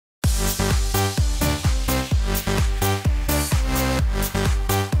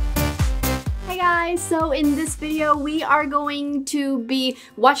So in this video, we are going to be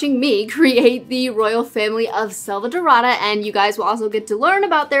watching me create the royal family of SELVADORADA, and you guys will also get to learn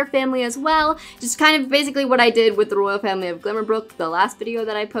about their family as well. Just kind of basically what I did with the royal family of Glimmerbrook, the last video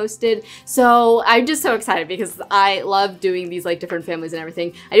that I posted. So I'm just so excited because I love doing these like different families and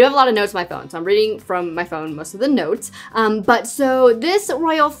everything. I do have a lot of notes on my phone, so I'm reading from my phone most of the notes. But so this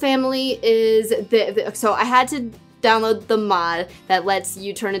royal family is so I had to download the mod that lets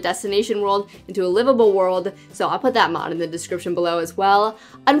you turn a destination world into a livable world, so I'll put that mod in the description below as well.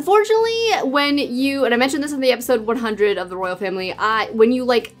 Unfortunately, when you, and I mentioned this in the episode 100 of the royal family, when you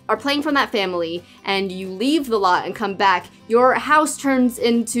like are playing from that family and you leave the lot and come back, your house turns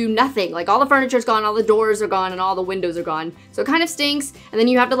into nothing. Like all the furniture's gone, all the doors are gone, and all the windows are gone. So it kind of stinks, and then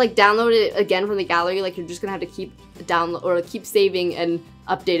you have to like download it again from the gallery. Like you're just gonna have to keep download or keep saving an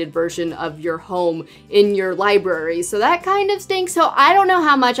updated version of your home in your library. So that kind of stinks. So I don't know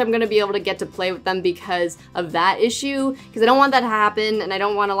how much I'm gonna be able to get to play with them because of that issue, because I don't want that to happen, and I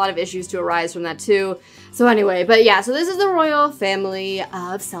don't want a lot of issues to arise from that too. So anyway, but yeah, so this is the royal family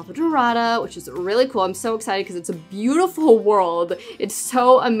of SELVADORADA, which is really cool. I'm so excited because it's a beautiful world. It's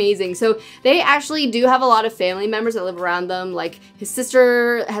so amazing. So they actually do have a lot of family members that live around them. Like his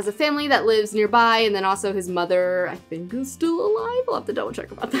sister has a family that lives nearby, and then also his mother, I think, is still alive. I'll have to double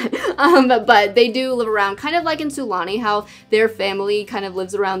check about that. But they do live around, kind of like in Sulani, how their family kind of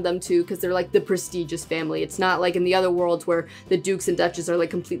lives around them too, because they're like the prestigious family. It's not like in the other worlds where the dukes and duchesses are like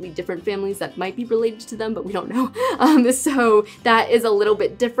completely different families that might be related to them, but we don't know. So that is a little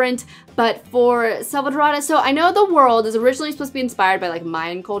bit different. But for SELVADORADA, so I know the world is originally supposed to be inspired by like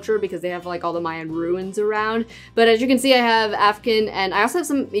Mayan culture because they have like all the Mayan ruins around. But as you can see, I have African, and I also have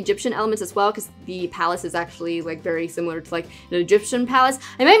some Egyptian elements as well because the palace is actually like very similar to like an Egyptian palace.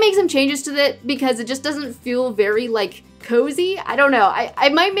 I might make some changes to it because it just doesn't feel very like cozy. I don't know. I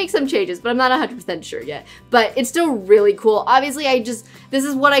might make some changes, but I'm not 100% sure yet. But it's still really cool. Obviously, this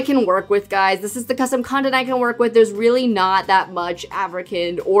is what I can work with, guys. This is the custom content I can work with. There's really not that much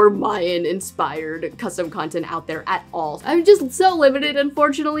African or Mayan inspired custom content out there at all. I'm just so limited,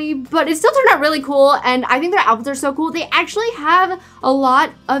 unfortunately, but it still turned out really cool, and I think their outfits are so cool. They actually have a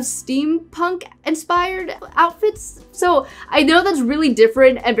lot of steampunk inspired outfits. So I know that's really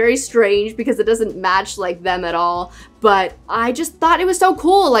different and very strange because it doesn't match like them at all, but I just thought it was so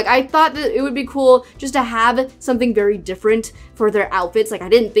cool. Like I thought that it would be cool just to have something very different for their outfits. Like I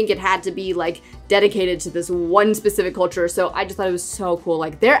didn't think it had to be like dedicated to this one specific culture, so I just thought it was so cool.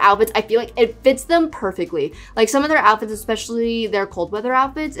 Like their outfits, I feel like it fits them perfectly. Like some of their outfits, especially their cold weather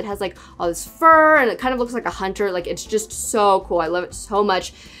outfits, it has like all this fur and it kind of looks like a hunter. Like it's just so cool. I love it so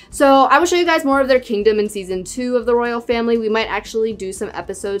much. So I will show you guys more of their kingdom in season 2 of the royal family. We might actually do some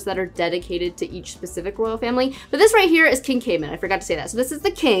episodes that are dedicated to each specific royal family. But this right here is King Cayman. I forgot to say that. So this is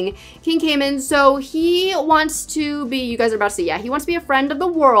the king, King Cayman. So he wants to be, you guys are about to see, yeah, he wants to be a friend of the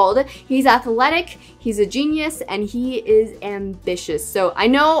world. He's athletic, he's a genius, and he is ambitious. So I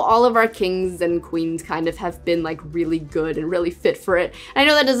know all of our kings and queens kind of have been like really good and really fit for it. I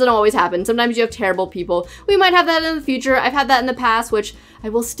know that doesn't always happen. Sometimes you have terrible people. We might have that in the future. I've had that in the past, which I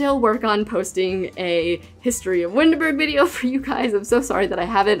will still work on posting a history of Winterberg video for you guys. I'm so sorry that I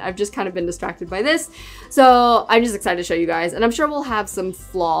haven't. I've just kind of been distracted by this. So I'm just excited to show you guys. And I'm sure we'll have some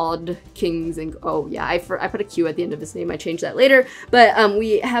flawed kings and, oh yeah, I put a Q at the end of his name. I changed that later. But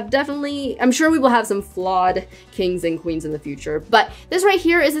we have definitely, I'm sure we will have some flawed kings and queens in the future. But this right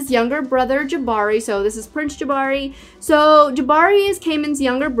here is his younger brother, Jabari. So this is Prince Jabari. So Jabari is Cayman's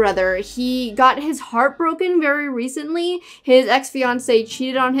younger brother. He got his heart broken very recently. His ex-fiance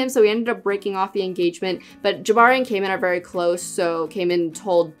cheated on him, so he ended up breaking off the engagement. But Jabari and Cayman are very close, so Cayman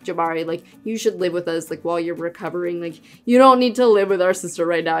told Jabari, like, you should live with us, like, while you're recovering. Like, you don't need to live with our sister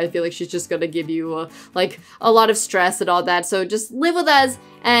right now. I feel like she's just gonna give you, like, a lot of stress and all that. So just live with us,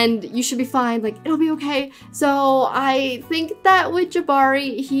 and you should be fine. Like, it'll be okay. So I think that with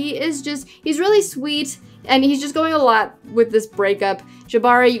Jabari, he's really sweet. And he's just going a lot with this breakup.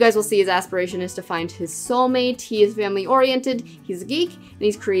 Jabari, you guys will see his aspiration is to find his soulmate. He is family oriented, he's a geek, and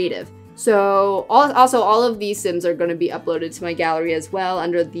he's creative. So also all of these sims are going to be uploaded to my gallery as well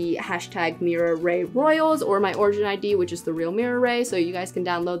under the hashtag MiraRae Royals or my origin ID, which is TheRealMiraRae, so you guys can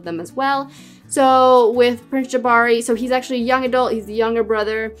download them as well. So with Prince Jabari, so he's actually a young adult, he's the younger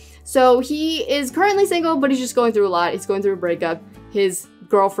brother. So he is currently single, but he's just going through a lot. He's going through a breakup. His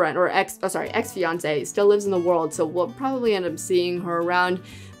girlfriend or ex-fiance still lives in the world, so we'll probably end up seeing her around.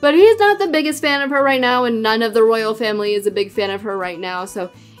 But he's not the biggest fan of her right now, and none of the royal family is a big fan of her right now,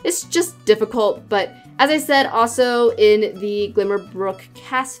 so it's just difficult. But As I said also in the Glimmerbrook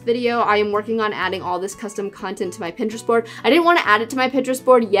cast video, I am working on adding all this custom content to my Pinterest board. I didn't want to add it to my Pinterest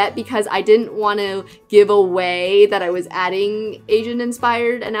board yet because I didn't want to give away that I was adding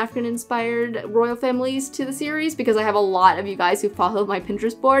Asian-inspired and African-inspired royal families to the series because I have a lot of you guys who follow my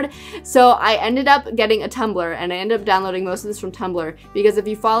Pinterest board. So I ended up getting a Tumblr, and I ended up downloading most of this from Tumblr because if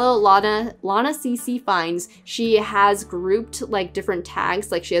you follow Lana CC Finds, she has grouped like different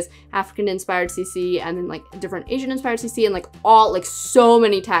tags. Like she has African-inspired CC and then like different Asian-inspired CC and like all like so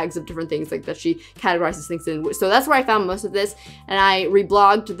many tags of different things like that she categorizes things in. So that's where I found most of this, and I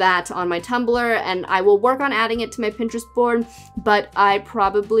reblogged that on my Tumblr, and I will work on adding it to my Pinterest board, but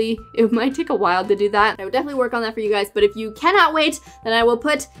it might take a while to do that. I would definitely work on that for you guys, but if you cannot wait, then I will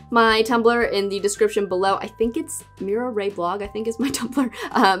put my Tumblr in the description below. I think it's MiraRae blog, I think is my Tumblr,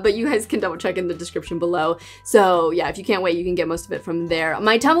 but you guys can double check in the description below. So yeah, if you can't wait, you can get most of it from there.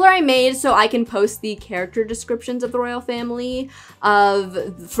 My Tumblr I made so I can post the character descriptions of the royal family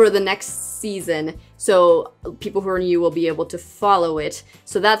for the next season, so people who are new will be able to follow it.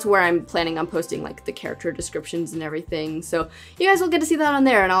 So that's where I'm planning on posting like the character descriptions and everything. So you guys will get to see that on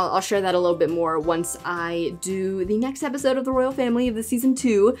there, and I'll share that a little bit more once I do the next episode of the royal family of the season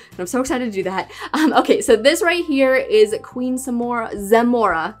 2, and I'm so excited to do that. Okay, so this right here is Queen Zamora.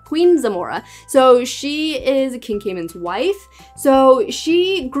 So she is King Cayman's wife. So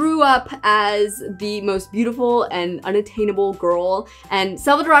she grew up as the most beautiful and unattainable girl, and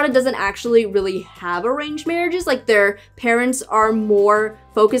SELVADORADA doesn't actually really have arranged marriages. Like their parents are more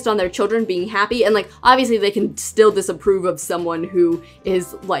focused on their children being happy, and like obviously they can still disapprove of someone who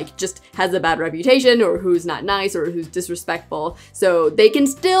is like just has a bad reputation or who's not nice or who's disrespectful, so they can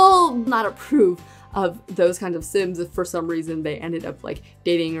still not approve of those kinds of sims if for some reason they ended up like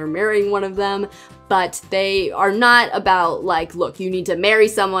dating or marrying one of them. But they are not about like, look, you need to marry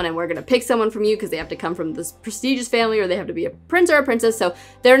someone and we're gonna pick someone from you because they have to come from this prestigious family or they have to be a prince or a princess. So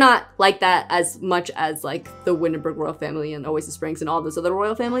they're not like that as much as like the Windenburg royal family and Oasis Springs and all those other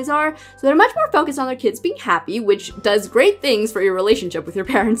royal families are. So they're much more focused on their kids being happy, which does great things for your relationship with your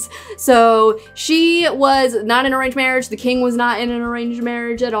parents. So she was not in an arranged marriage. The king was not in an arranged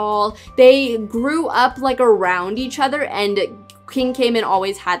marriage at all. They grew up like around each other, and King Cayman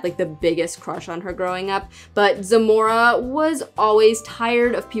always had like the biggest crush on her growing up, but Zamora was always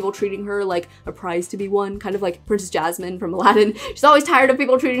tired of people treating her like a prize to be won, kind of like Princess Jasmine from Aladdin. She's always tired of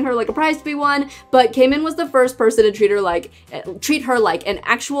people treating her like a prize to be won, but Cayman was the first person to treat her like an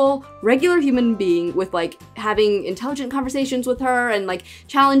actual regular human being, with like having intelligent conversations with her and like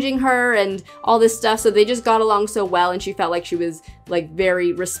challenging her and all this stuff. So they just got along so well, and she felt like she was like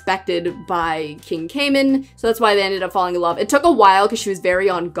very respected by King Cayman. So that's why they ended up falling in love. It took a while because she was very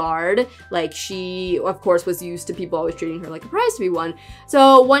on guard. Like she, of course, was used to people always treating her like a prize to be won.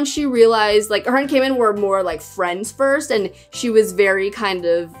 So once she realized, like her and Cayman were more like friends first, and she was very kind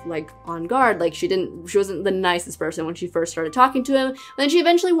of like on guard. Like she wasn't the nicest person when she first started talking to him. And then she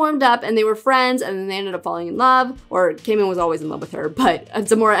eventually warmed up and they were friends, and then they ended up falling in love, or Cayman was always in love with her, but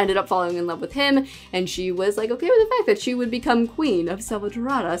Zamora ended up falling in love with him, and she was like okay with the fact that she would become queen of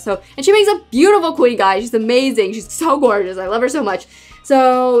SELVADORADA. So, and she makes a beautiful queen, guys. She's amazing. She's so gorgeous. I love her so much.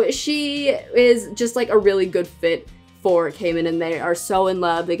 So she is just like a really good fit for Cayman, and they are so in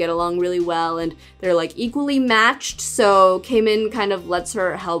love. They get along really well, and they're like equally matched. So Cayman kind of lets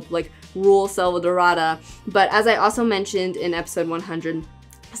her help like rule SELVADORADA. But as I also mentioned in episode 100,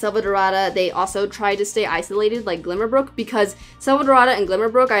 SELVADORADA, they also try to stay isolated like Glimmerbrook, because SELVADORADA and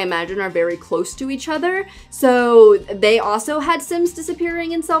Glimmerbrook, I imagine, are very close to each other. So they also had sims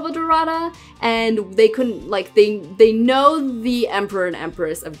disappearing in SELVADORADA, and they couldn't, like, they know the Emperor and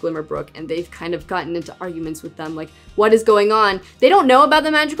Empress of Glimmerbrook, and they've kind of gotten into arguments with them, like, what is going on? They don't know about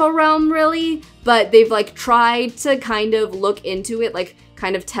the magical realm, really, but they've, like, tried to kind of look into it, like,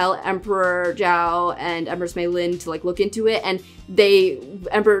 kind of tell Emperor Zhao and Empress Mei Lin to like look into it, and the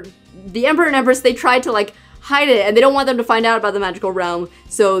Emperor and Empress, they tried to like hide it, and they don't want them to find out about the magical realm,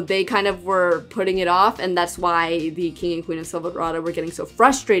 so they kind of were putting it off, and that's why the King and Queen of SELVADORADA were getting so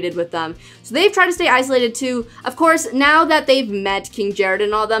frustrated with them. So they've tried to stay isolated too. Of course, now that they've met King Jared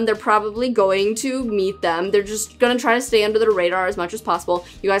and all them, they're probably going to meet them. They're just gonna try to stay under the radar as much as possible.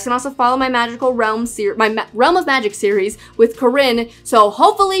 You guys can also follow my Magical Realm Realm of Magic series with Corinne, so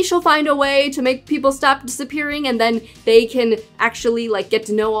hopefully she'll find a way to make people stop disappearing, and then they can actually like get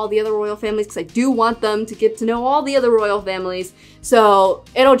to know all the other royal families, because I do want them to get get to know all the other royal families. So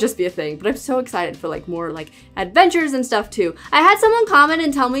it'll just be a thing, but I'm so excited for like more like adventures and stuff too. I had someone comment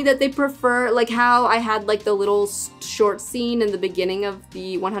and tell me that they prefer like how I had like the little short scene in the beginning of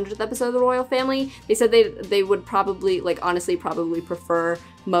the 100th episode of the royal family. They said they would probably, like honestly probably prefer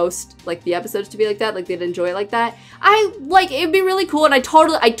most like the episodes to be like that, like they'd enjoy it like that. It'd be really cool, and I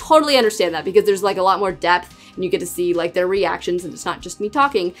totally understand that, because there's like a lot more depth and you get to see like their reactions and it's not just me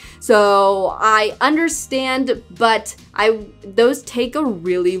talking. So I understand, but those take a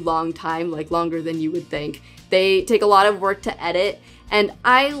really long time, like longer than you would think. They take a lot of work to edit, and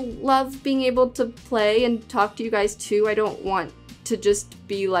I love being able to play and talk to you guys too. I don't want to just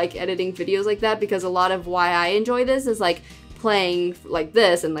be like editing videos like that, because a lot of why I enjoy this is like playing like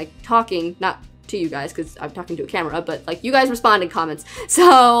this and like talking, not to you guys because I'm talking to a camera, but like you guys respond in comments.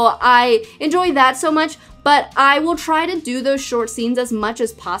 So I enjoy that so much, but I will try to do those short scenes as much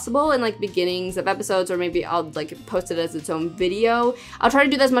as possible in like beginnings of episodes, or maybe I'll like post it as its own video. I'll try to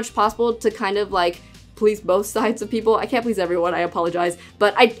do that as much as possible to kind of like please both sides of people. I can't please everyone, I apologize,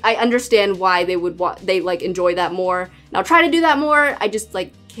 but I understand why they would like enjoy that more, and I'll try to do that more. I just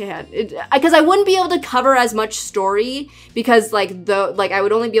like can't, because I wouldn't be able to cover as much story, because like I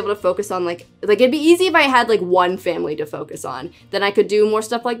would only be able to focus on like it'd be easy if I had like one family to focus on, then I could do more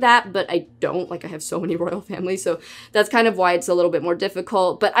stuff like that, but I don't. Like I have so many royal families, so that's kind of why it's a little bit more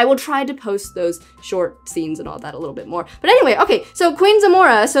difficult, but I will try to post those short scenes and all that a little bit more. But anyway, okay, so Queen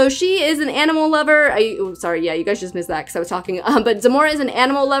Zamora, so she is an animal lover. Sorry, yeah, you guys just missed that because I was talking, but Zamora is an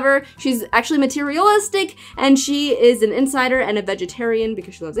animal lover. She's actually materialistic, and she is an insider and a vegetarian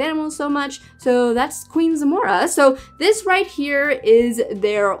because she loves animals so much. So that's Queen Zamora. So this right here is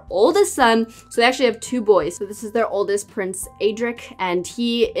their oldest son. So they actually have two boys. So this is their oldest, Prince Adric, and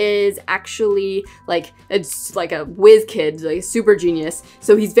he is actually like, it's like a whiz kid, like a super genius.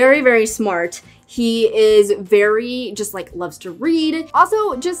 So he's very, very smart. He is very, just like, loves to read.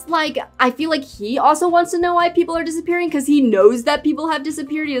 Also, just like, I feel like he also wants to know why people are disappearing, because he knows that people have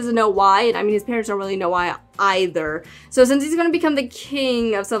disappeared. He doesn't know why, and I mean, his parents don't really know why either. So since he's gonna become the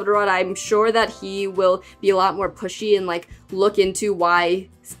king of SELVADORADA, I'm sure that he will be a lot more pushy and like look into why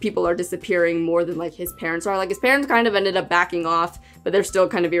people are disappearing more than like his parents are. Like his parents kind of ended up backing off, but they're still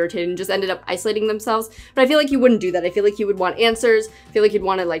kind of irritated and just ended up isolating themselves. But I feel like he wouldn't do that. I feel like he would want answers. I feel like he'd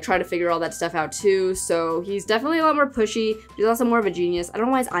want to like try to figure all that stuff out too. So he's definitely a lot more pushy. He's also more of a genius. I don't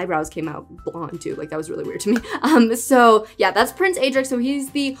know why his eyebrows came out blonde too. Like that was really weird to me. So yeah, that's Prince Adric. So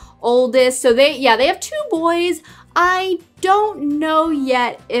he's the oldest. So they have two boys. I don't know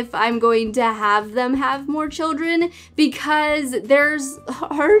yet if I'm going to have them have more children, because there's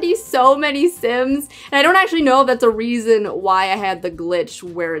already so many Sims, and I don't actually know if that's a reason why I had the glitch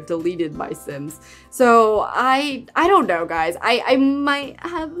where it deleted my Sims. So I don't know, guys. I might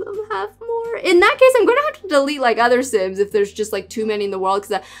have them have more. In that case, I'm gonna have to delete like other Sims if there's just like too many in the world,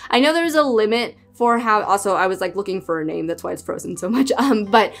 because I know there's a limit for how, also I was like looking for a name, that's why it's frozen so much,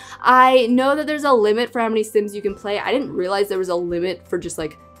 but I know that there's a limit for how many Sims you can play. I didn't realize there was a limit for just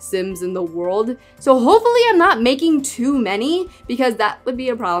like Sims in the world. So hopefully I'm not making too many, because that would be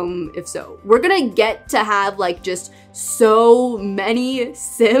a problem if so. We're gonna get to have like just so many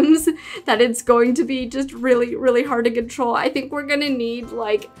Sims that it's going to be just really, really hard to control. I think we're gonna need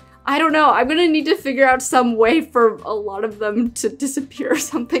like, I don't know, I'm gonna need to figure out some way for a lot of them to disappear or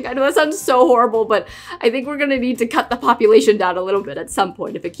something. I know that sounds so horrible, but I think we're gonna need to cut the population down a little bit at some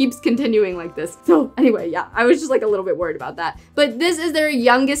point if it keeps continuing like this. So anyway, yeah, I was just like a little bit worried about that. But this is their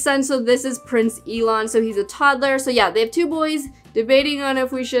youngest son, so this is Prince Elon, so he's a toddler. So yeah, they have two boys. Debating on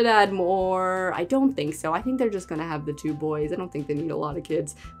if we should add more. I don't think so. I think they're just gonna have the two boys. I don't think they need a lot of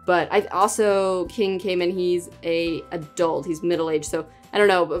kids. But I also, King came in, he's a adult, he's middle-aged, so I don't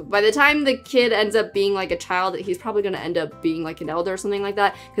know, but by the time the kid ends up being like a child, he's probably gonna end up being like an elder or something like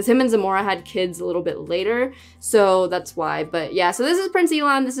that, because him and Zamora had kids a little bit later, so that's why. But yeah, so this is Prince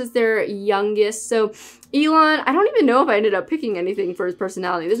Elon, this is their youngest. So Elon, I don't even know if I ended up picking anything for his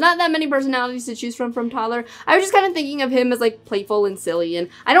personality. There's not that many personalities to choose from toddler. I was just kind of thinking of him as like playful and silly, and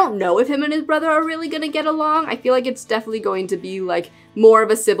I don't know if him and his brother are really gonna get along. I feel like it's definitely going to be like more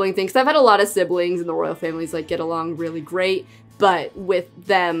of a sibling thing, because I've had a lot of siblings in the royal families like get along really great. But with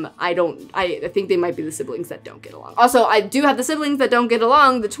them, I think they might be the siblings that don't get along. Also, I do have the siblings that don't get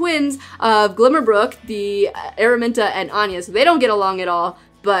along, the twins of Glimmerbrook, the Araminta and Anya, so they don't get along at all.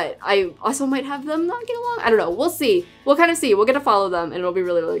 but I also might have them not get along. I don't know. We'll see. We'll kind of see. We'll get to follow them, and it'll be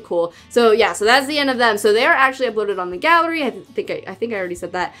really, really cool. So yeah, so that's the end of them. So they are actually uploaded on the gallery. I think I already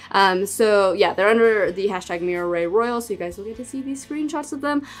said that. So yeah, they're under the hashtag MiraRae Royal, so you guys will get to see these screenshots of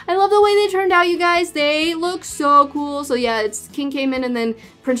them. I love the way they turned out, you guys. They look so cool. So yeah, it's King Cayman and then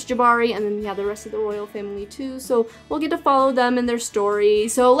Prince Jabari, and then yeah, the rest of the royal family too. So we'll get to follow them in their story.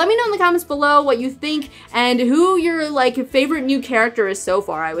 So let me know in the comments below what you think and who your like favorite new character is so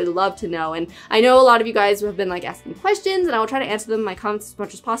far. I would love to know. And I know a lot of you guys have been like asking questions, and I will try to answer them in my comments as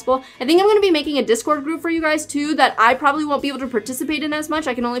much as possible. I think I'm going to be making a Discord group for you guys too that I probably won't be able to participate in as much.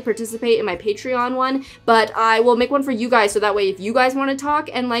 I can only participate in my Patreon one, but I will make one for you guys so that way if you guys want to talk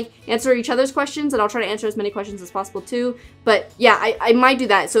and like answer each other's questions, and I'll try to answer as many questions as possible too. But yeah, I might do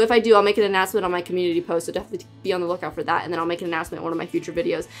that. So if I do, I'll make an announcement on my community post, so definitely be on the lookout for that, and then I'll make an announcement in one of my future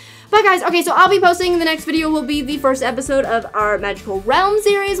videos. But guys, okay, so I'll be posting, the next video will be the first episode of our Magical Realm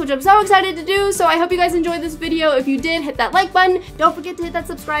series, which I'm so excited to do. So I hope you guys enjoyed this video. If you did, hit that like button. Don't forget to hit that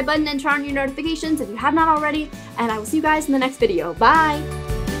subscribe button and turn on your notifications if you have not already. And I will see you guys in the next video. Bye!